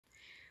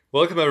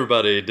Welcome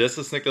everybody, this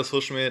is Niclas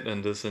Huschenbeth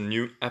and this is a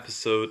new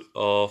episode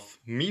of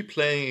me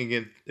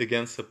playing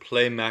against the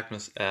Play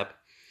Magnus app.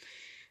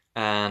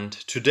 And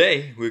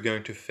today we're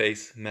going to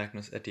face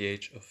Magnus at the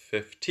age of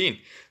 15.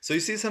 So you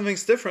see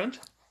something's different.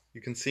 You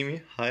can see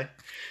me, hi.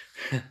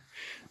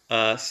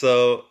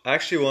 So I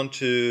actually want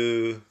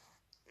to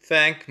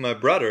thank my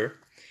brother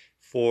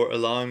for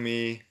allowing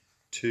me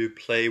to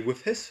play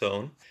with his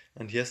phone.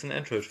 And he has an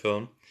Android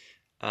phone.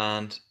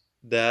 And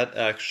that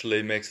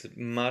actually makes it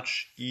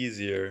much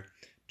easier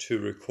to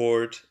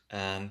record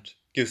and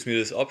gives me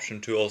this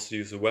option to also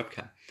use a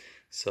webcam.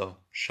 So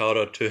shout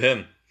out to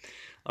him.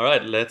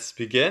 Alright, let's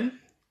begin.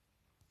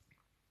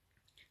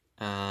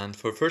 And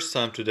for the first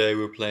time today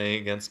we're playing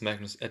against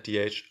Magnus at the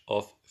age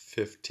of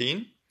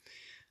 15.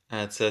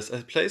 And it says,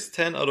 I placed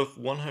 10 out of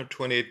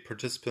 128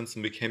 participants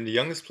and became the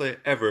youngest player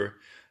ever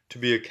to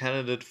be a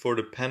candidate for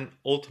the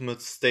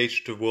penultimate stage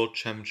of the World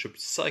Championship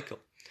cycle.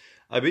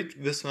 I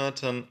beat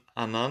Viswanathan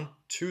Anand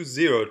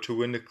 2-0 to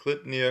win the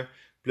Klier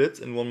Blitz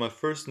and won my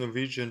first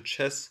Norwegian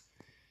chess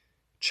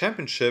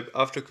championship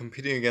after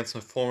competing against my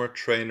former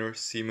trainer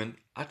Simon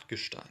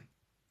Atgestein.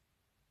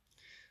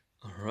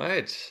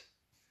 Alright,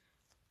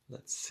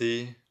 let's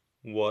see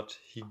what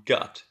he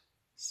got.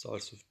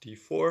 Starts with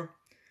d4,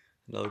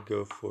 and I'll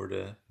go for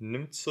the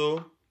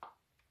Nimzo.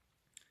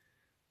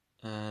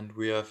 And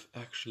we have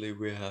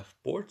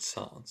board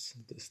sounds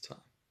this time.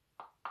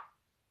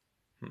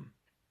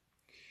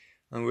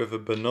 And we have a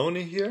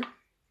Borgognoni here.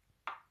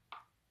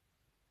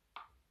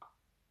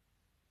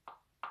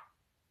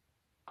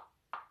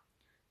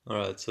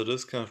 Alright, so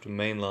this is kind of the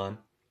main line.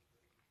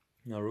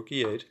 Now rook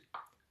e8,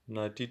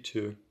 knight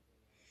d2.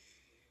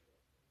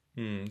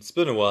 It's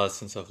been a while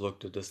since I've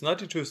looked at this. Knight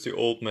d2 is the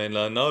old main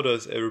line.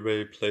 Nowadays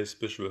everybody plays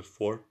bishop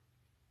f4.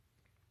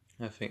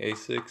 I think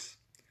a6,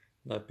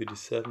 knight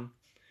bd7,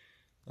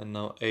 and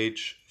now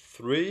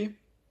h3.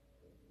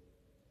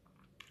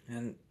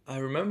 And I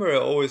remember I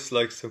always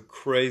like some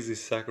crazy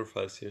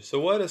sacrifice here. So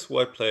why does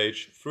white play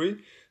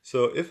h3?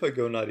 So if I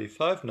go knight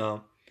e5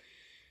 now,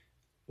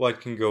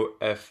 white can go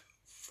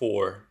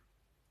f4.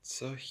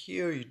 So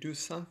here you do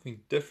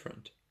something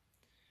different.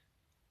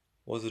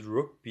 Was it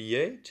rook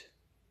b8?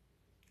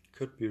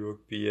 Could be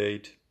rook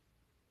b8.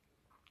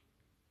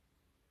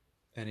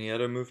 Any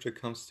other move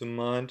that comes to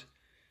mind?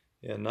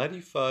 Yeah, knight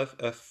e5,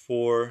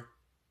 f4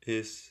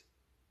 is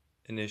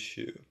an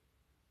issue.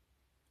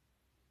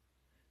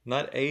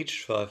 Knight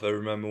h5, I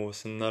remember,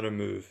 was another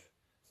move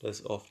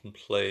that's often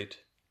played.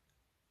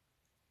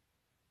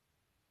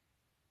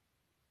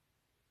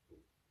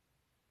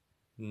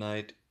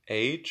 Knight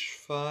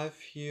h5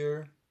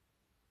 here.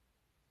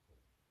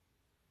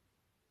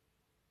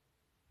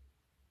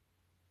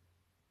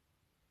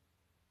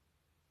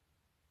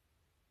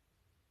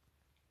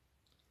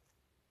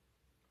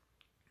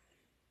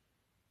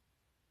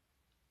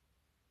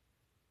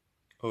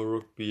 Or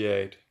rook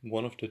b8,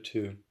 one of the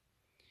two.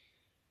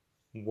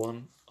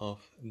 One of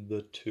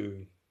the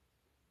two.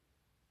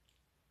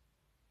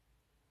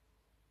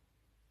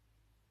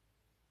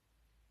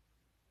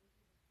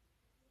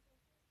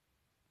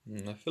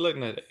 I feel like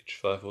knight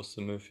h5 was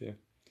the move here.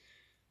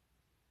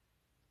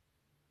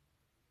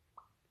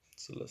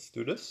 So let's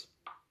do this.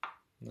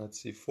 Knight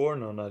c4,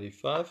 now knight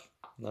e5,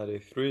 knight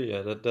a3,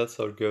 yeah, that's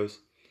how it goes.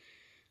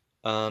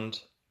 And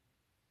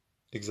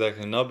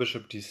exactly, now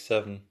bishop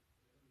d7.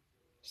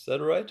 Is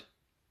that right?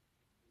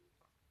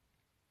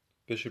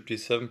 Bishop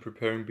d7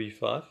 preparing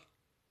b5.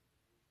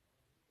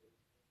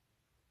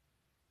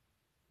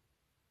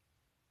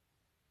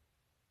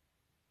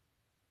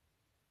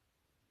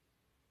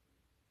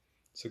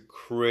 It's a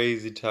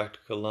crazy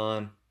tactical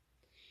line.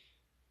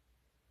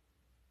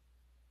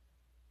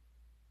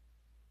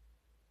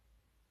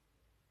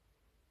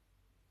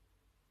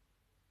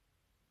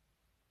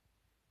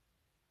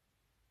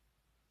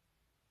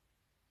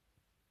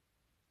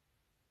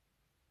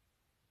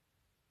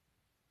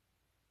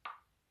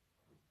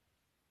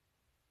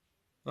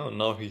 Oh,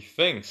 now he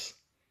thinks.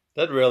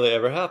 That rarely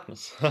ever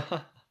happens.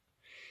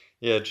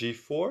 Yeah,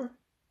 g4.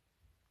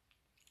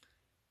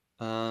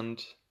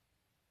 And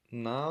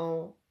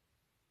now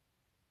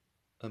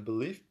I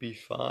believe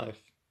b5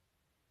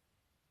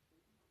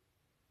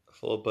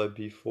 followed by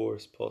b4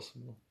 is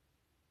possible.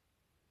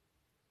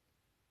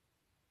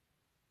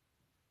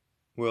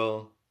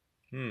 Well,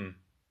 the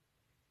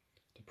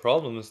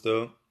problem is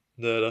though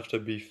that after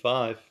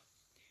b5,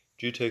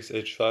 g takes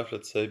h5,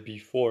 let's say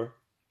b4,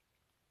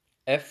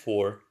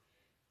 f4,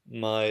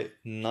 my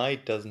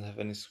knight doesn't have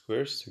any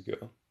squares to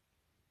go.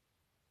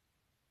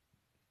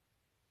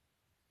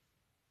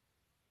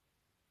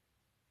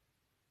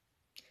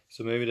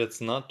 So maybe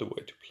that's not the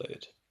way to play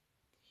it.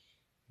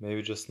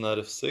 Maybe just knight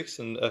f6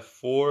 and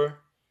f4,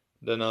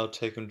 then I'll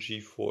take on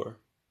g4.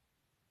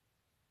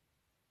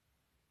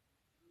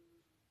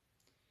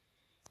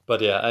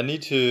 But yeah, I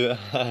need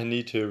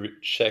to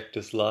check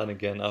this line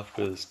again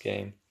after this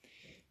game,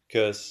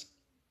 because,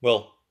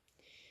 well,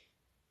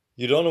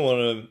 you don't want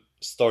to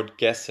start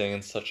guessing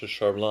in such a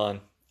sharp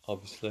line,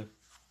 obviously.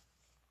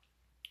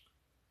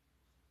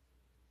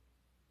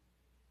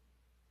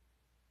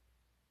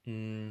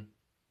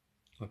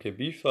 Okay,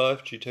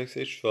 b5, g takes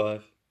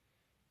h5,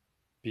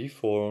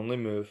 b4 only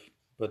move,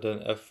 but then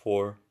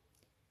f4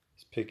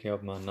 is picking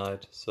up my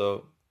knight,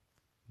 so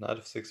knight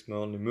f6 my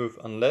only move,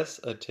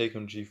 unless I take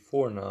on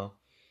g4 now,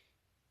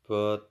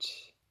 but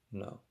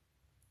no.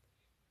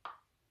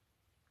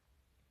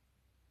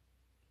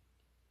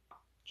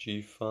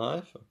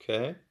 g5,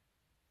 okay.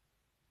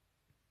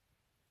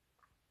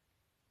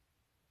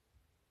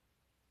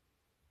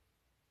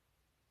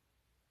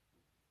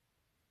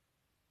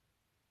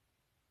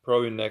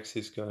 Probably next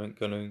he's going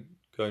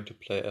to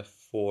play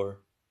f4.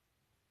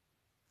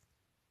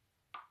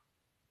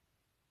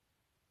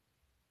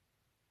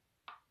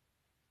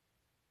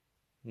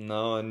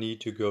 Now I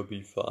need to go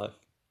b5.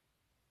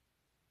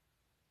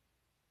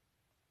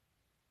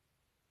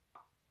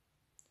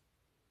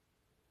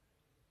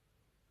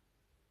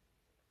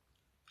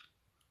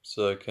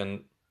 So I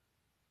can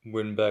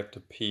win back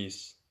the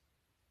piece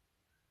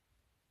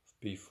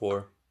of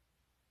b4.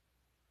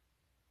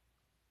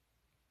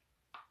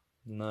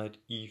 Knight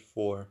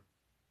e4.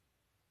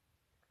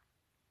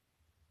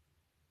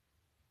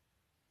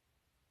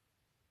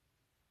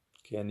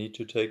 Okay, I need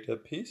to take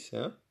that piece,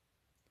 yeah?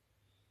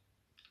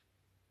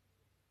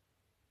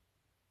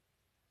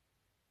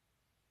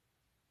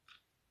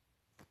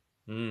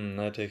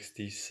 Knight takes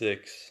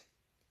d6.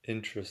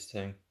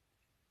 Interesting.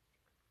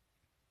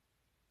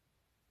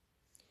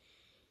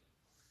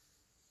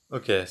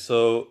 Okay,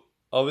 so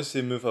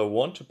obviously the move I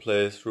want to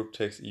play is rook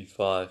takes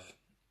e5.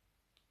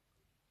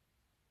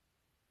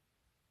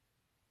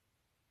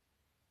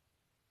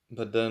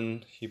 But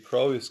then he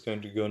probably is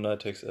going to go knight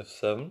takes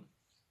f7.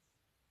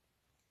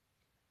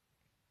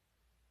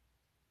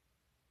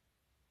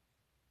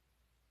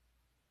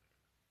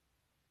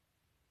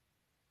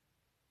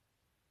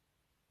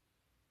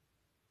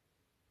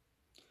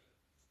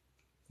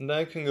 And then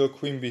I can go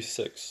queen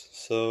b6.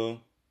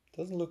 So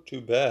doesn't look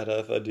too bad. I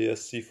have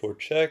ideas c4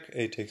 check,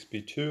 a takes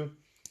b2.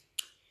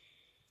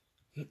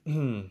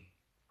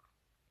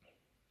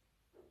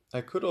 I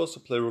could also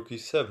play rook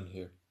e7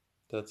 here.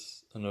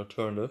 That's an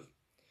alternative.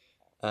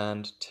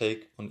 And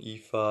take on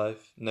e5,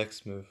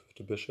 next move of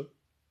the bishop.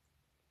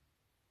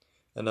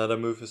 Another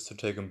move is to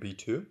take on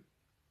b2.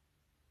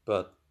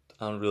 But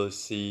I don't really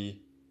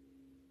see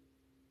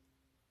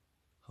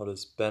how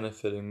this is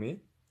benefiting me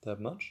that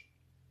much.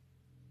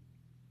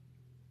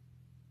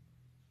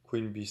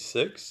 Queen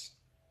b6.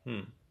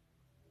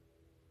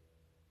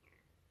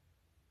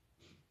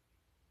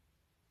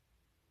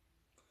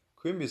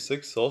 Queen b6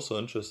 is also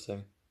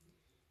interesting.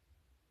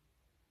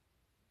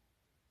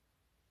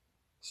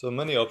 So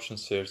many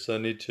options here, so I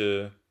need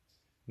to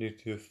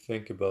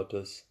think about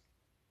this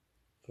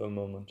for a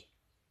moment.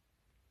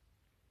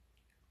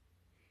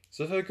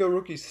 So if I go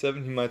rook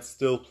e7, he might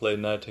still play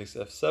knight takes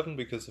f7,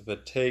 because if I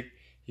take,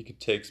 he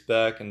could takes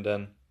back and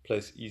then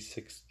plays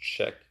e6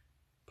 check,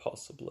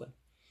 possibly.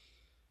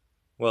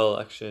 Well,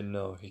 actually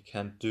no, he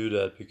can't do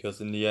that, because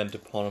in the end the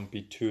pawn on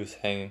b2 is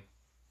hanging.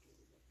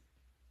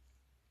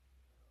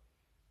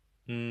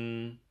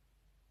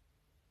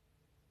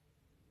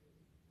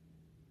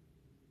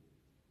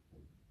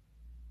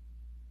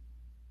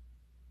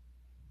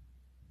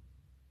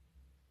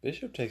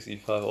 Bishop takes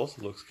e5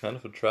 also looks kind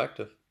of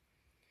attractive.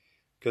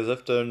 Because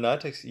after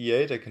knight takes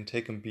e8, I can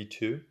take on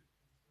b2.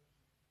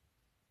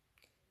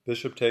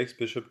 Bishop takes,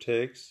 bishop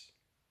takes.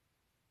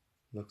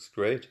 Looks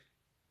great.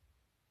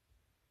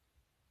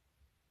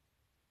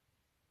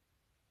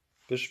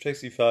 Bishop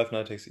takes e5,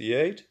 knight takes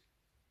e8.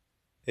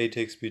 A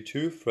takes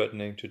b2,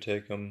 threatening to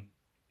take him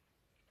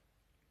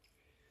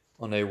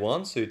on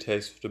a1, so he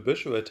takes with the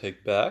bishop, I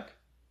take back.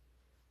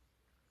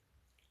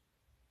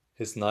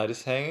 His knight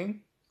is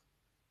hanging.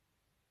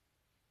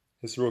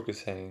 His rook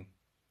is hanging.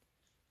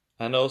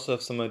 And I also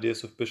have some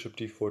ideas with bishop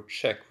d4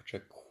 check, which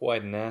are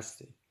quite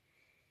nasty.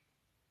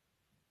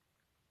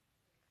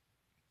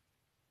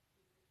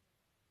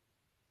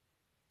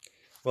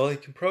 Well, he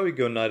can probably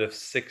go knight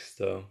f6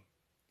 though.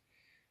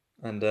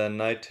 And then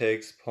knight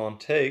takes, pawn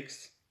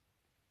takes.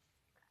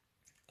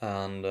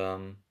 And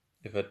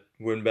if I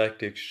win back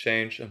the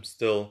exchange,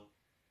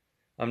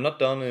 I'm not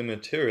down in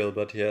material,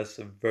 but he has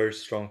a very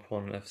strong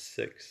pawn on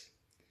f6.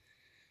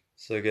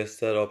 So I guess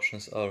that option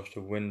is out of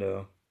the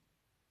window.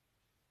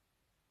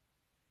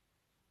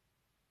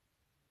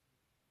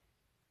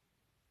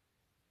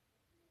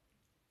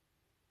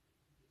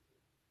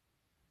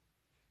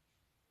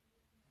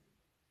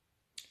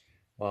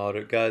 Wow,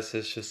 guys,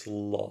 there's just a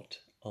lot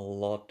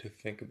to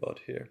think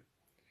about here.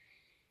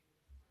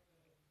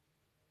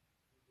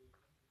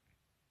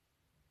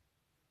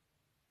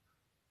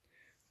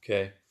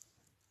 Okay.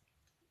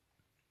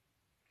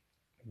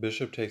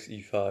 Bishop takes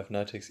e5,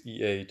 knight takes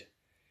e8.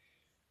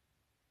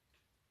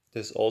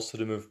 There's also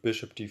the move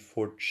bishop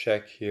d4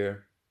 check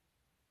here.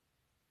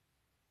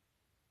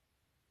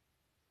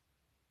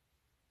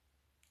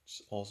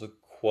 It's also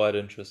quite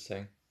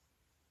interesting.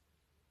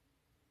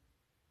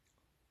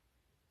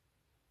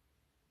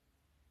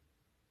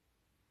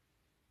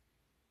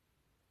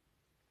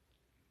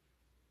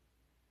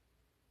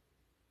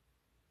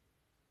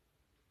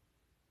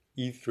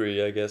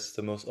 e3, I guess,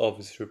 the most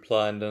obvious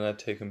reply, and then I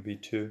take on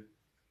b2.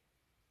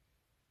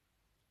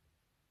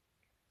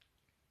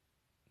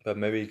 But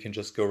maybe he can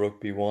just go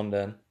rook b1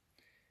 then.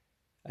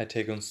 I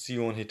take on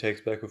c1, he takes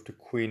back with the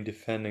queen,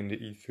 defending the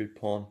e3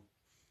 pawn.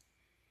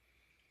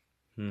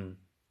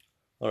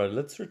 Alright,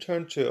 let's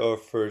return to our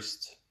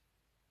first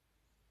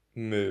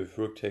move.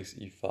 Rook takes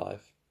e5.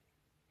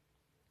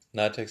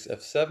 Knight takes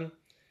f7.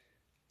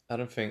 I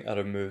don't think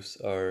other moves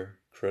are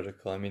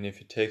critical. I mean, if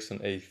he takes on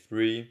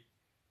a3,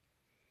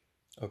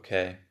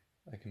 okay,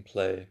 I can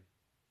play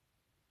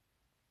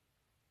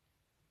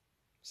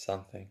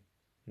something.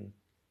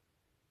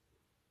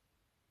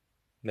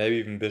 Maybe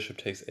even bishop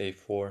takes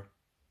a4.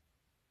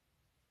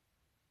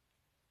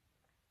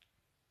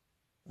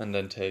 And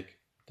then take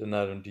the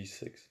knight on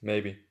d6,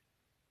 maybe.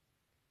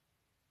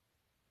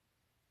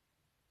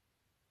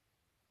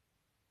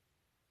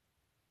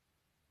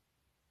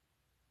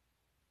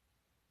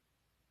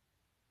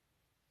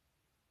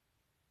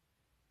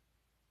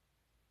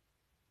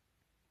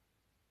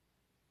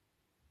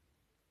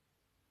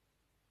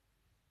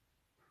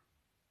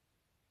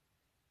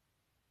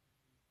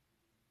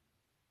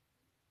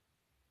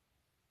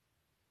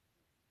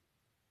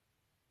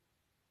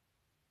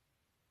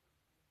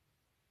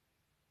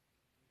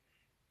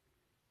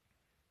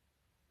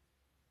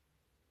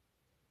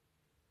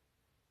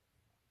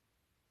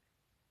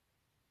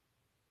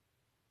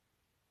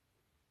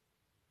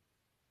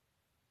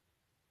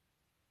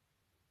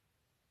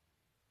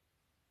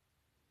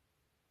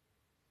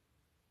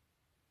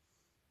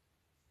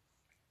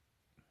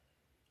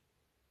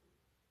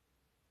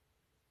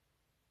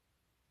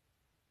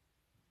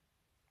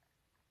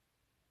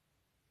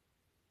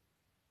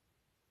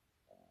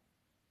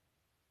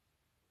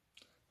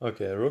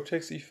 Okay, rook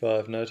takes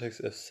e5, knight takes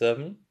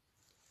f7.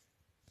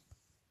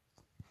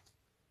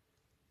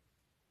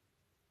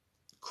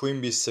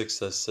 Queen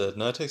b6, I said.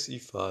 Knight takes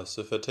e5.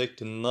 So if I take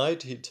the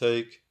knight, he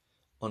take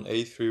on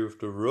a3 with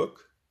the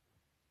rook.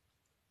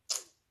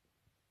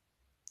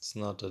 It's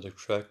not that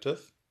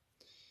attractive.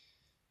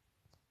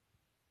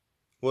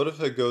 What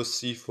if I go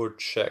c4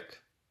 check?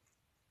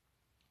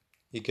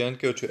 He can't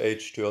go to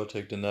h2, I'll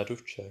take the knight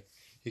with check.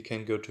 He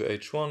can go to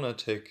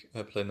h1,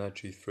 I play knight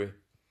g3.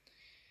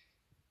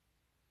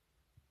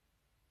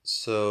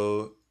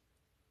 So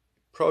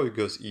probably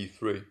goes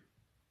e3.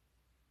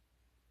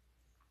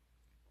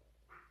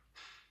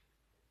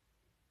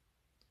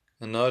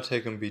 And now I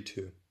take on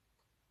b2.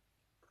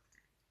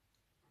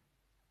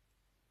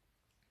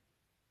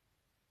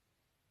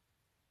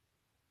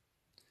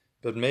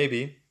 But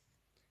maybe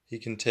he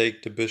can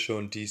take the bishop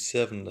on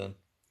d7 then.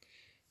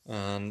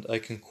 And I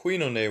can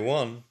queen on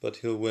a1, but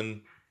he'll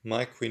win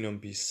my queen on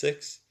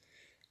b6.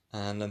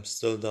 And I'm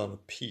still down a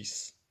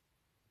piece.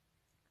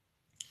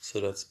 So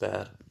that's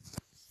bad.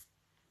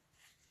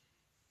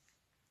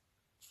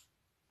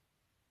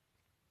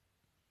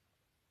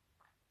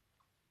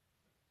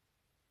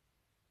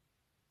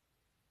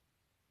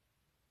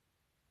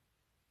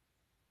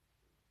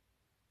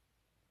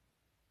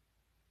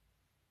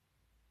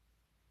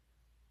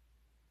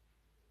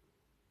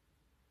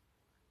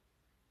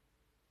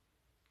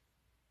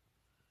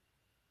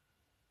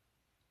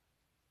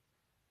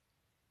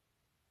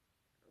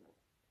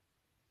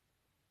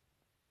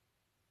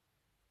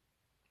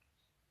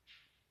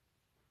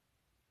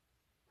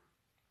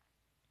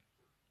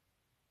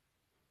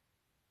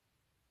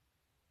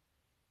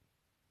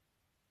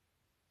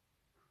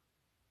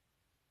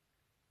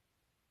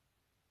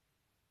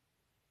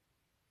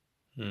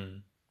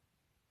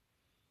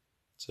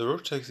 So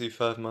rook takes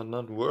e5 might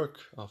not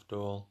work after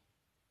all.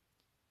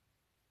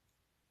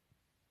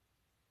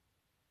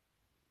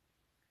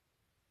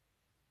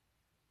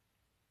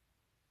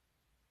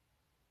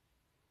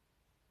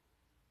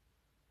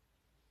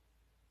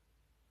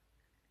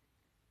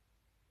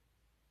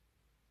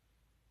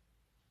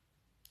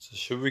 So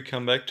should we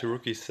come back to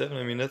rook e7?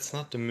 I mean, that's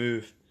not the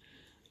move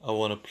I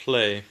want to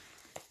play.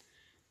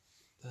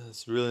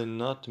 That's really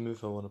not the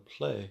move I want to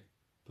play.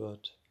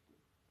 But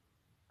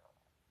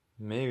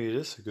maybe it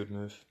is a good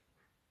move.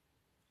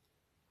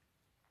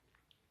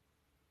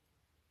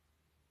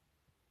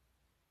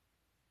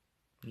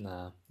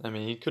 Nah, I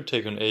mean, he could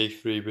take on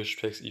a3,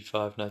 bishop takes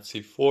e5, knight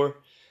c4,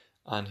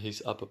 and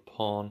he's up a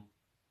pawn.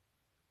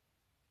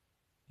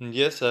 And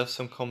yes, I have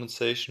some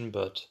compensation,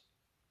 but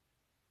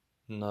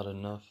not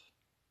enough.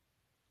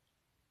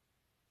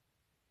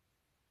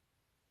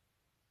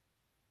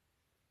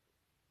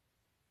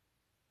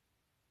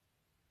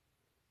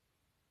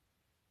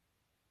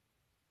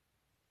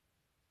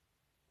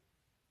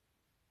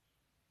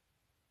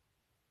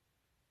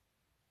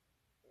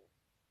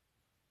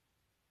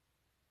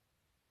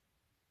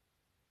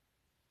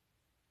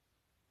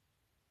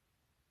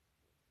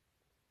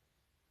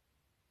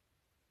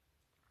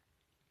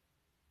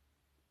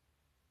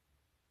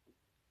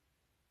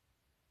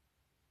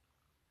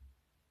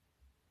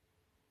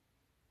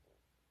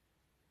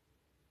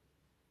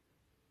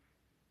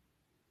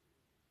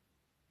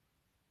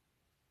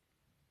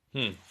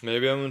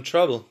 Maybe I'm in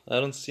trouble. I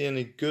don't see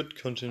any good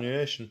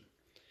continuation.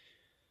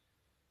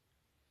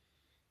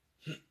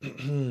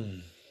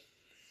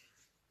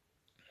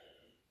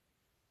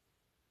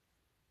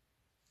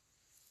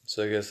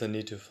 So I guess I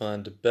need to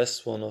find the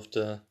best one of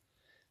the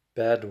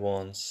Bad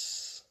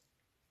ones.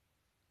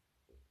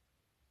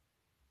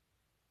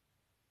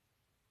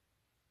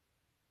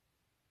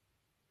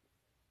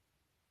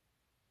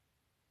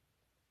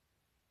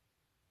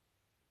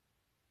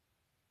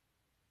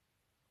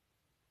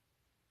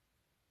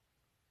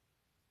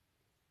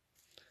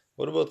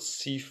 What about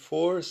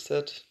c4? Is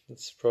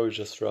that's probably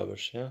just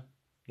rubbish, yeah?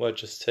 White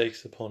just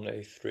takes upon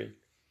a3.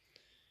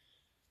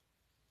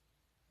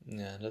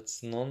 Yeah,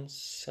 that's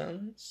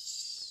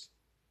nonsense.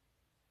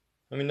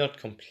 I mean, not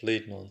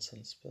complete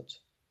nonsense, but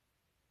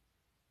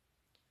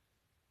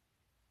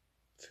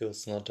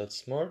feels not that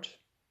smart.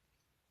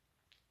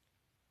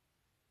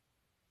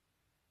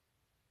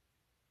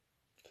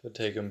 If I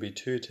take on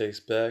b2, he takes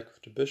back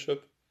with the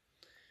bishop.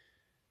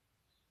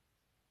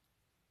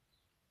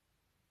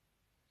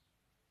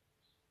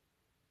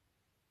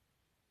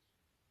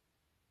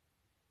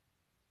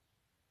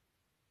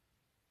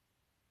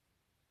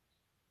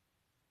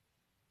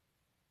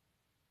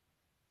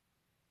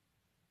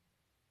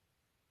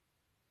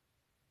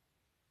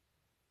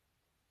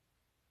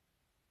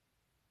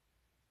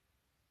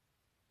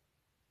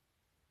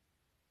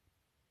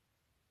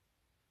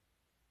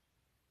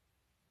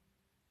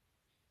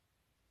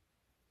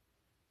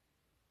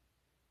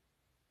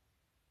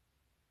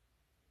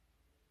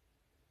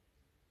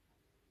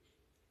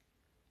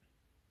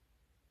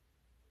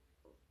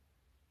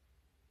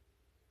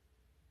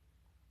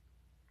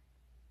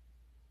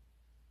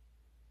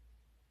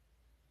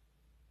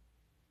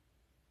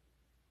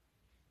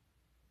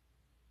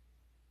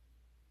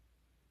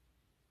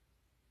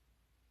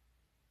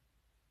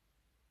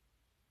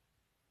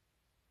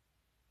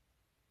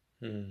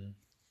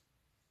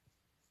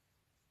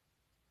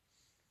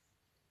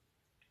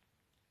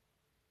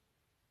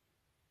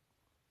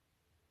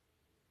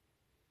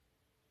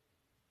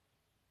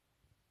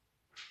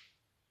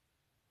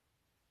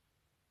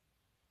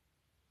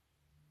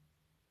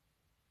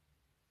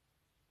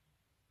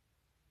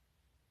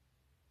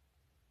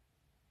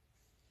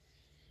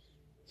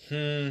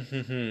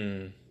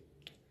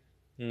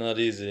 Not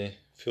easy.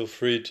 Feel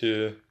free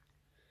to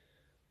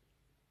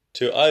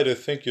either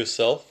think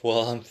yourself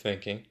while I'm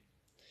thinking,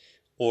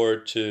 or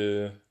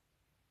to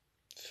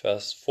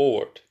fast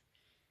forward.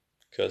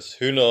 Because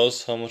who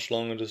knows how much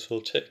longer this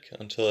will take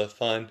until I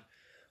find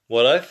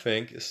what I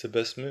think is the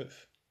best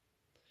move.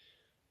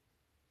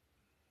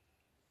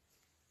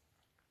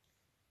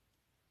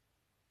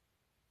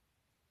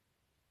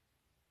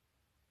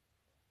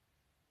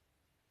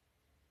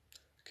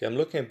 Okay, I'm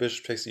looking at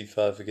bishop takes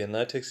e5 again,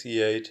 knight takes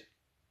e8.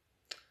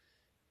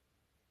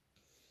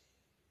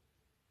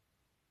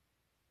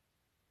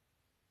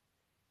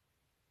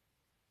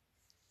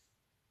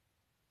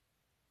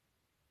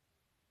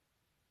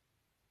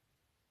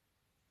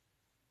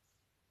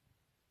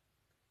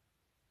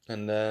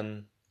 And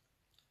then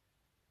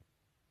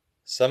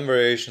some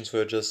variations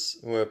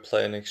where I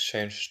play an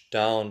exchange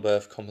down but I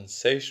have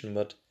compensation,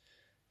 but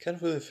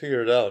can't really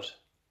figure it out.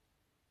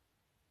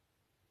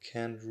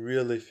 Can't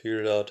really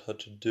figure out how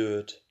to do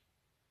it.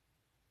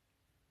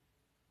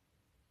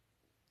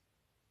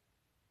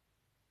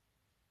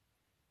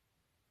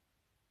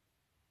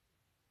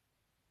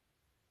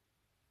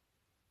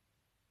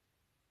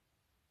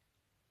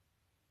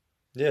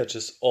 Yeah, it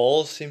just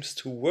all seems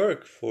to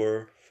work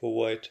for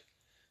white,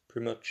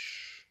 pretty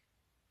much.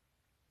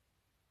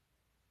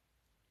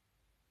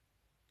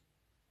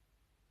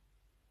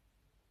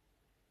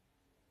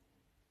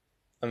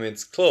 I mean,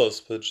 it's close,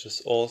 but it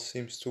just all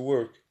seems to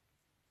work.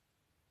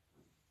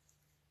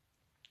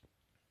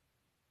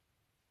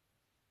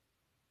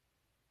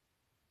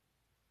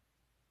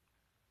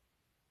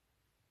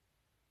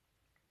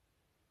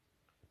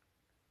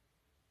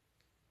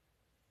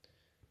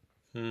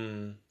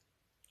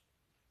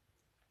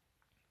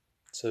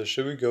 So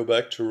should we go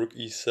back to rook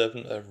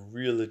e7? I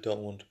really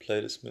don't want to play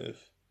this move.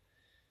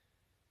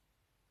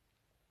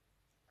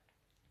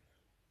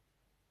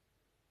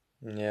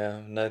 Yeah,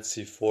 knight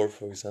c4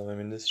 for example. I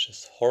mean, this is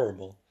just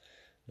horrible.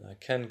 I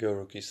can't go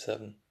rook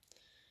e7.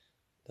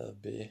 That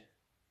would be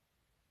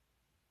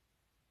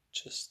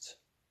just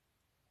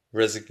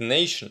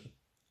resignation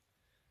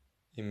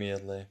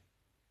immediately,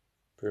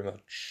 pretty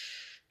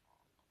much.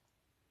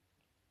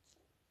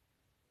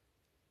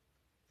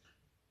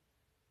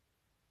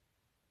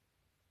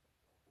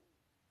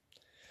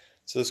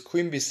 So is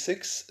queen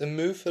b6 a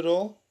move at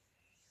all?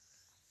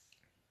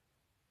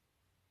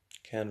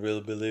 Can't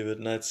really believe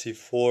it. Knight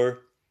c4,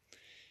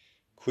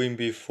 queen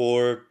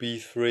b4,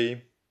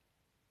 b3.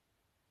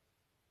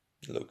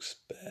 Looks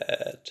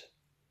bad.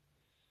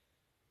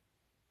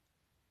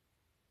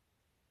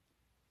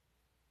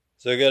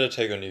 So I gotta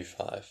take on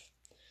e5.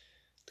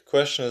 The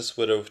question is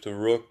whether with the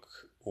rook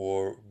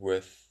or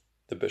with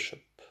the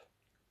bishop.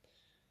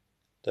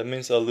 That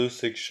means I'll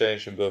lose the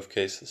exchange in both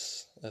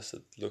cases, as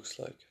it looks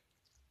like.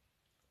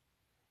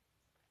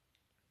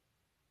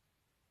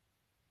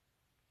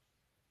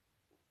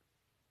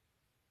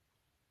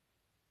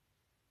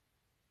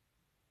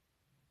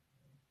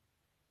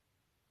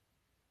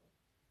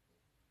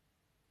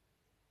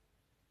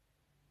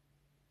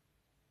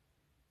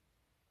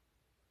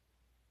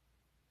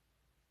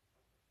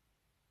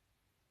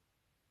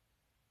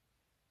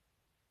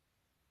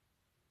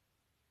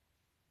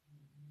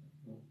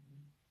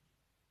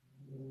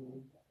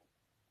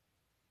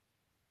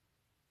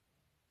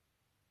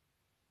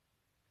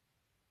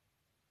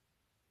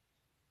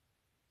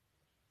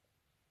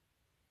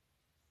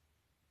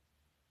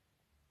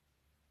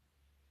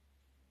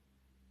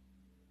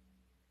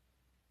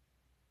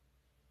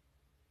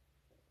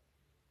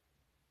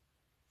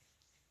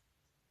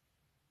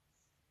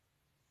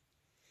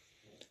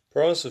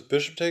 Promise with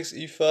bishop takes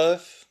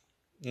e5.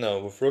 No,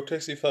 with rook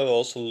takes e5 I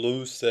also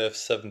lose the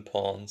f7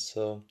 pawn,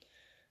 so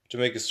to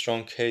make a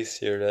strong case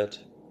here that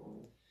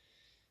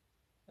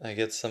I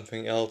get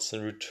something else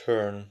in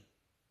return.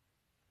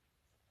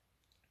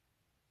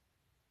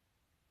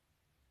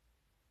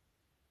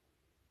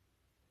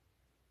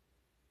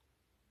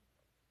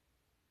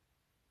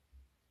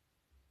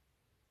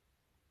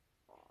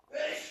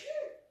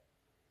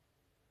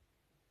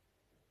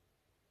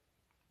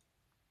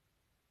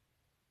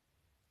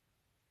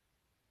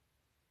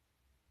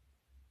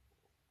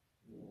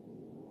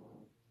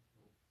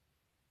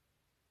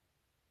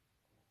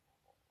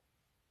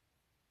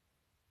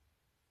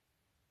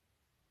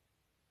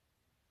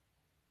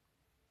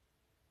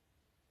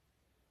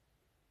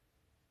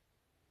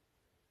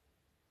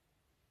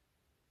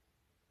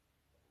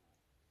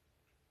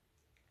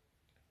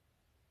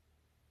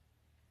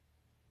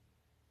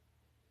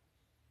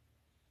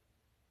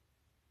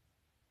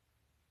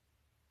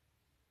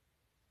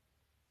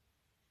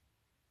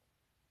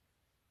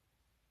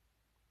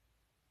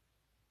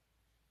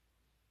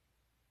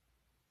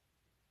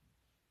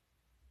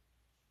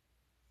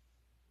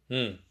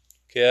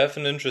 Okay, I have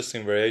an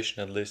interesting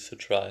variation at least to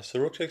try.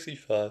 So rook takes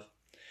e5,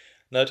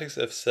 knight takes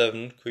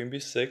f7, queen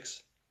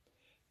b6,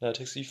 knight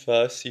takes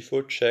e5,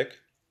 c4 check,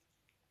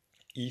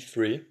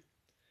 e3,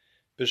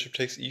 bishop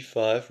takes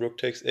e5, rook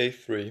takes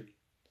a3,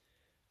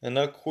 and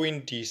now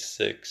queen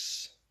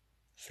d6,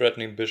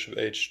 threatening bishop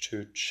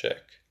h2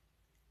 check.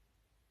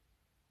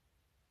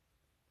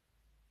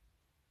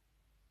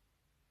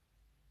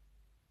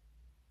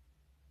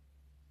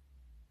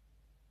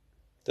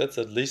 That's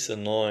at least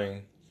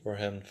annoying for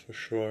him, for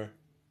sure.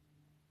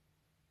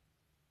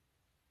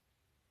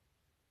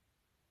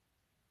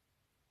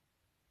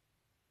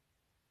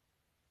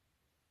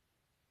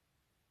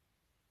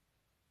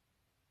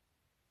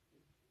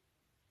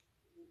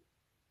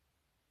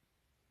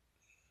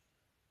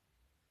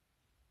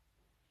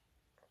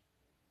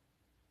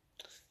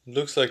 It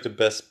looks like the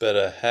best bet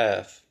I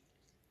have.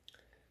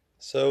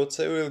 So I would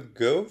say we'll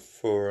go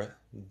for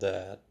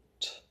that.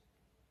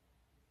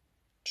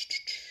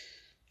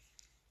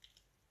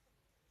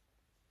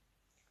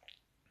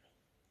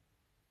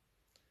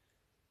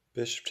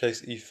 Bishop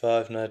takes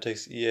e5, knight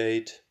takes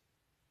e8.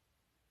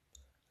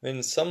 I mean,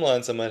 in some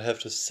lines I might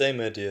have the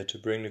same idea to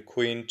bring the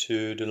queen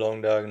to the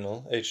long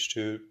diagonal,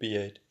 h2,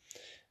 b8,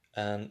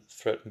 and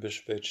threaten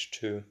bishop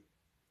h2.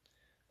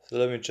 So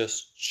let me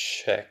just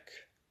check.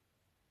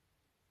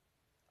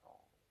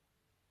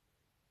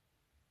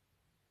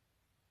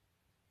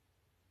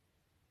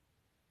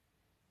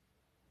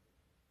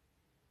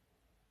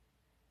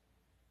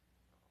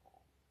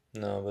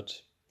 No, but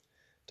it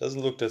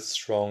doesn't look that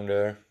strong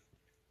there.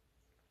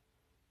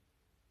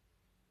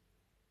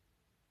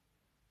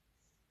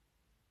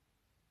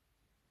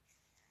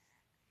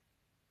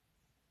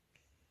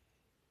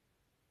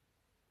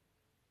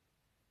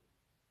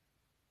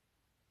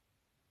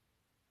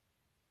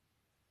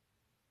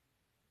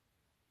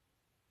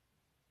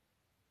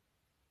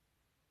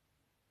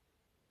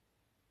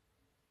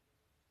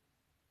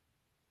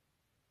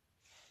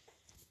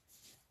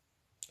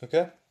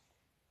 Okay.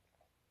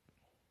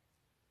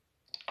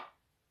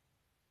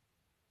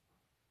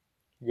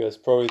 You guys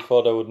probably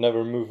thought I would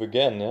never move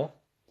again, yeah?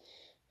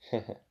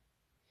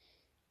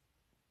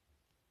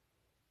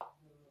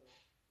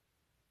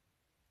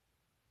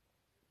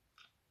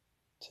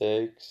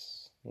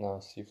 Takes. Now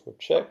c4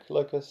 check,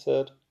 like I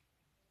said.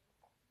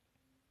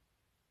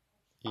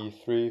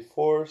 e3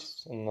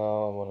 forced, and now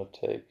I want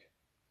to take.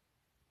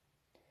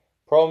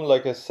 Problem,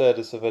 like I said,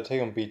 is if I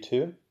take on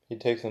b2, he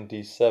takes on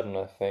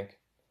d7, I think.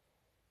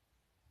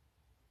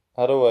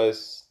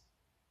 Otherwise,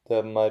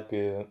 that might be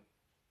a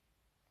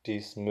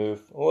decent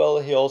move. Well,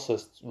 he also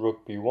has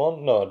rook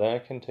b1. No, then I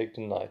can take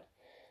the knight.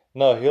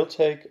 No, he'll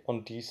take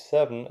on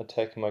d7,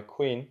 attacking my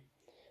queen.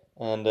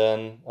 And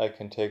then I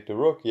can take the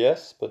rook,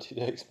 yes, but he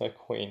takes my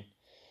queen.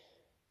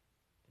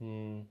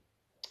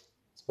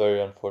 It's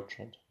very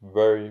unfortunate.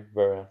 Very,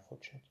 very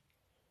unfortunate.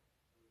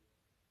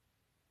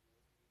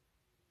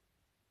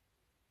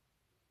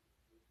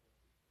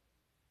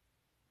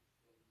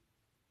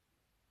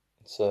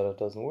 So that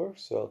doesn't work,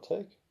 so I'll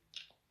take.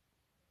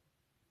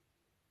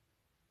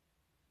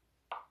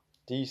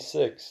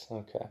 d6,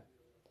 okay.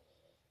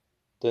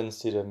 Didn't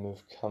see that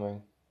move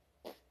coming.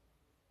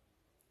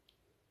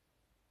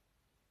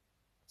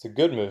 It's a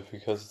good move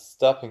because it's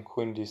stopping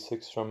queen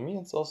d6 from me.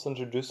 It's also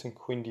introducing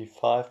queen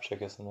d5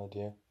 check as an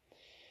idea,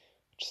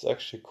 which is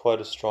actually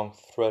quite a strong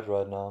threat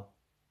right now.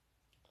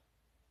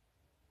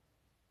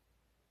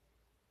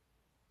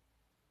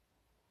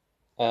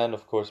 And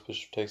of course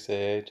bishop takes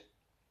a8.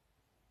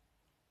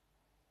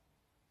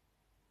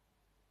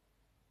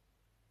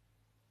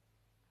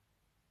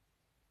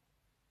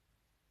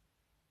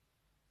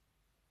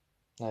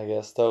 I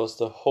guess that was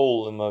the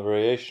hole in my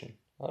variation.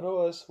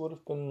 Otherwise would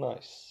have been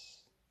nice.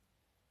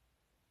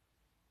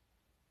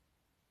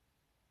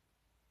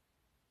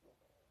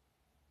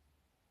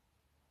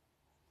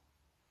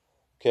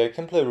 Okay, I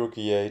can play rook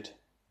e8.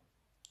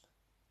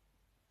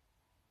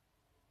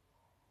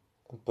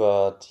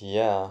 But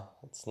yeah,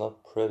 it's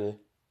not pretty.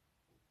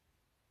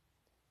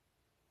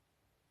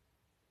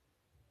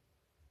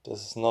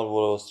 This is not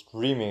what I was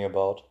dreaming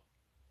about.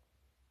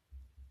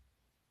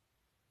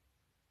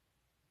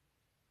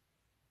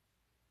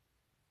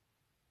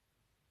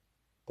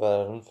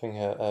 But I don't think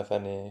I have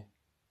any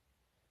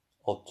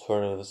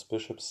alternatives.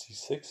 Bishop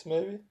c6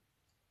 maybe?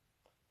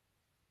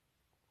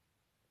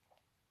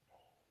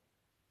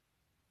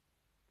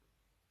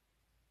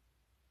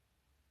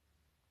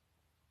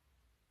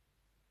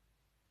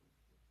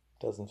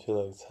 Doesn't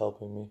feel like it's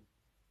helping me.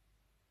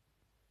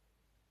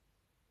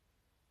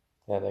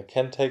 And I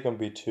can take on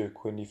b2,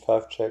 queen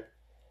d5 check.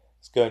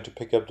 It's going to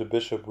pick up the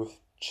bishop with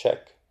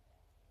check.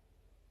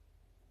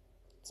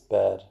 It's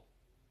bad.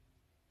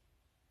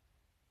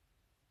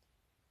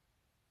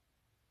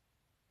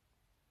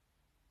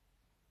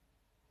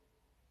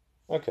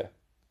 Okay.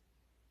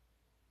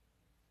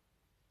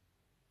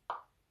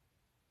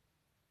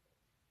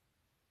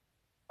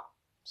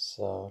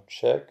 So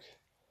check.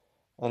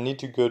 I need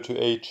to go to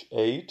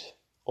h8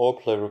 or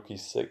play rook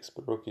e6,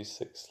 but rook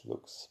e6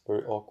 looks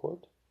very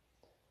awkward.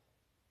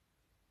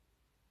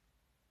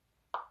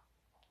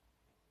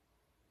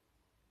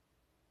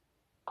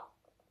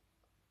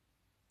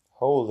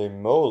 Holy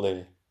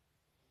moly.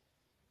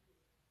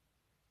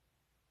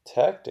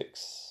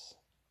 Tactics.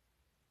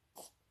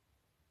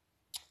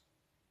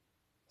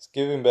 It's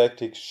giving back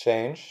the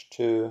exchange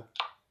to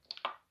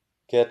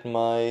get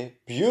my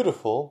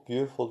beautiful,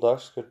 beautiful dark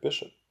squared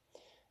bishop.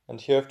 And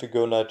here I have to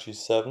go knight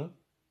g7.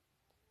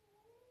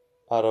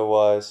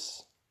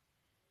 Otherwise,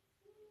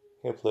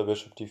 he'll play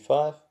bishop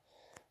d5.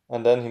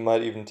 And then he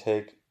might even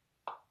take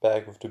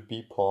back with the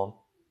b pawn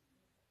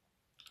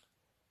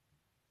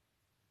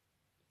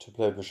to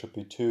play bishop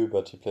b2,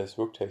 but he plays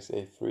rook takes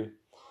a3.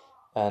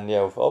 And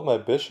yeah, without my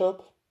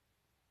bishop,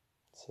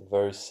 it's a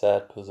very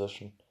sad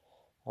position.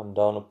 I'm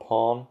down a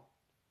pawn.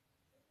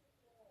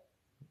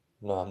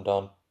 No, I'm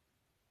down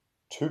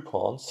 2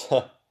 pawns.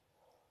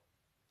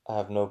 I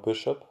have no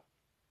bishop.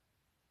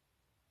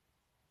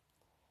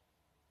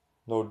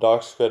 No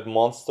dark squared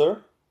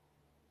monster.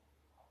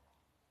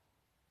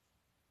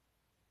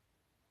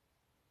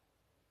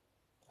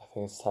 I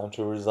think it's time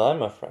to resign,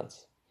 my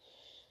friends.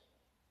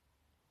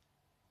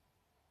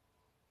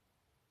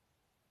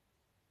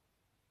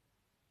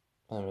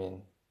 I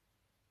mean,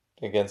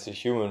 against a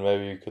human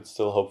maybe you could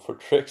still hope for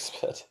tricks,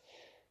 but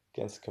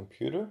against a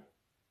computer,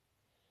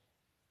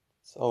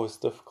 it's always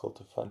difficult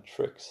to find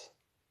tricks.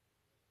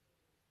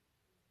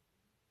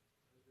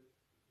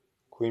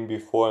 Queen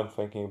b4 I'm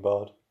thinking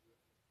about,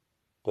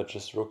 but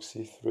just rook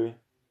c3.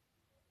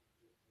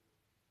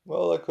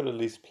 Well, I could at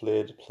least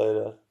play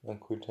that, and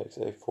queen takes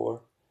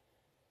a4.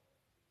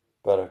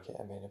 But okay,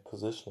 I mean, the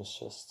position is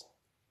just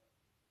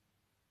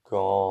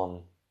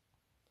gone.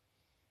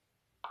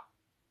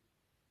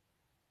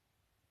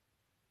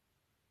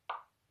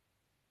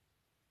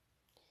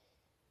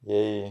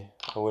 Yay,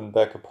 I win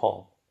back a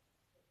pawn.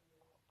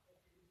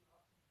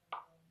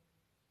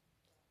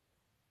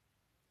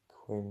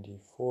 Queen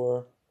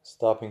d4,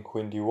 stopping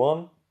queen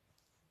d1,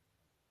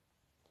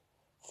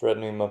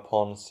 threatening my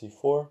pawn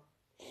c4.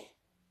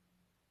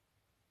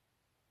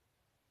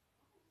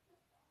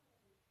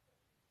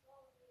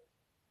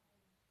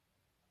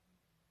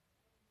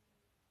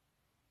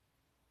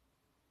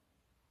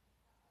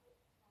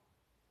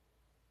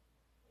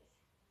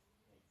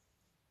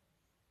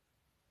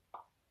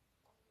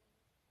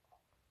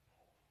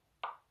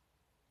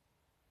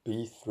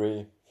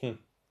 b3.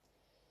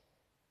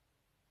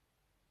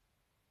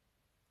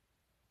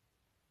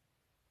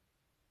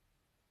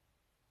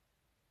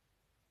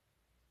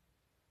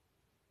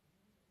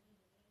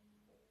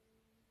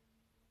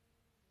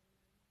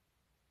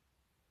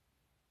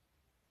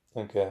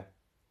 Okay.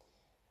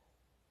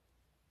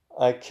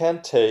 I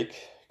can't take,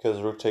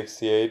 because rook takes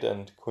c8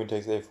 and queen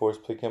takes a4 is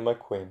picking my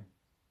queen.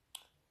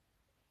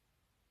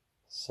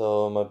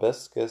 So my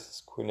best guess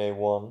is queen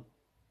a1,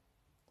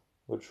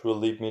 which will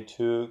lead me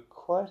to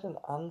quite an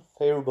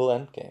unfavorable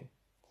endgame.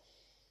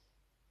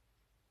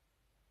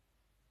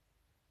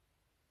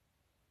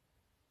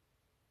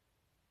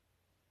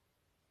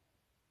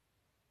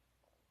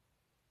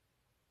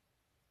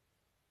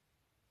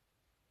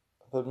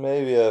 But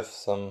maybe I have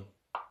some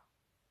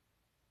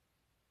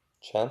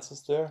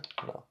chances there?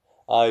 No.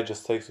 He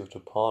just takes with the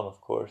pawn,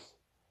 of course.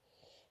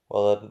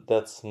 Well,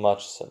 that's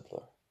much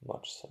simpler.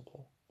 Much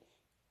simpler.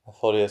 I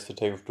thought he has to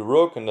take with the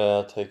rook, and then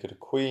I'll take with the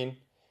queen.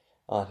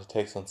 And he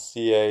takes on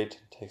c8,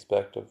 takes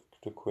back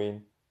the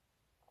queen.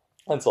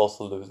 And it's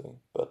also losing,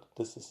 but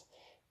this is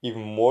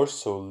even more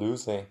so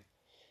losing.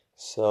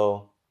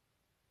 So,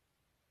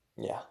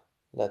 yeah,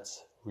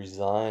 let's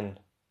resign.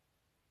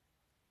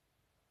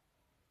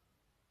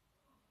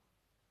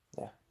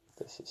 Yeah,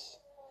 this is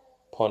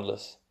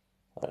pointless.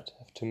 Alright,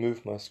 I have to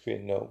move my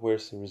screen. No,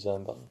 where's the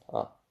resign button?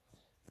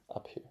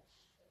 Up here.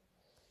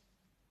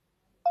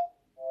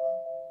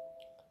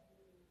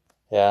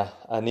 Yeah,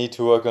 I need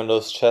to work on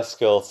those chess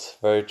skills.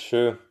 Very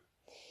true.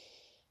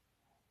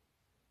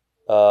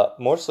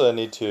 More so I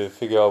need to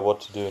figure out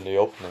what to do in the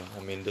opening.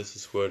 I mean, this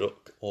is where it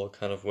all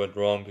kind of went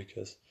wrong,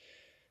 because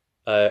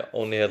I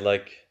only had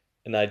like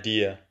an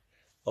idea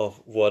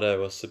of what I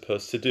was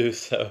supposed to do,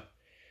 so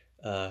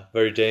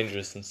very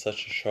dangerous in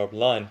such a sharp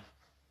line.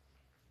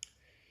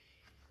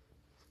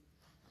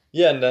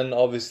 Yeah, and then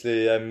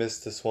obviously I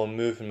missed this one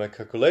move in my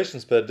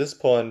calculations, but at this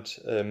point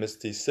I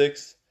missed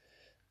d6.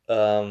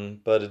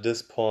 But at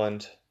this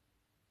point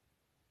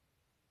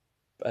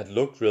it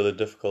looked really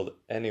difficult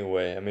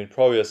anyway. I mean,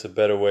 probably there's a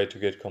better way to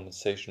get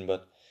compensation,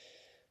 but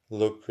it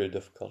looked pretty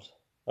difficult.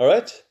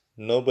 Alright,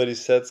 nobody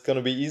said it's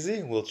gonna be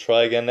easy. We'll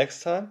try again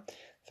next time.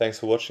 Thanks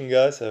for watching,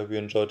 guys. I hope you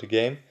enjoyed the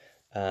game,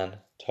 and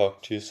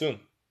talk to you soon.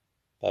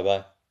 Bye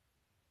bye.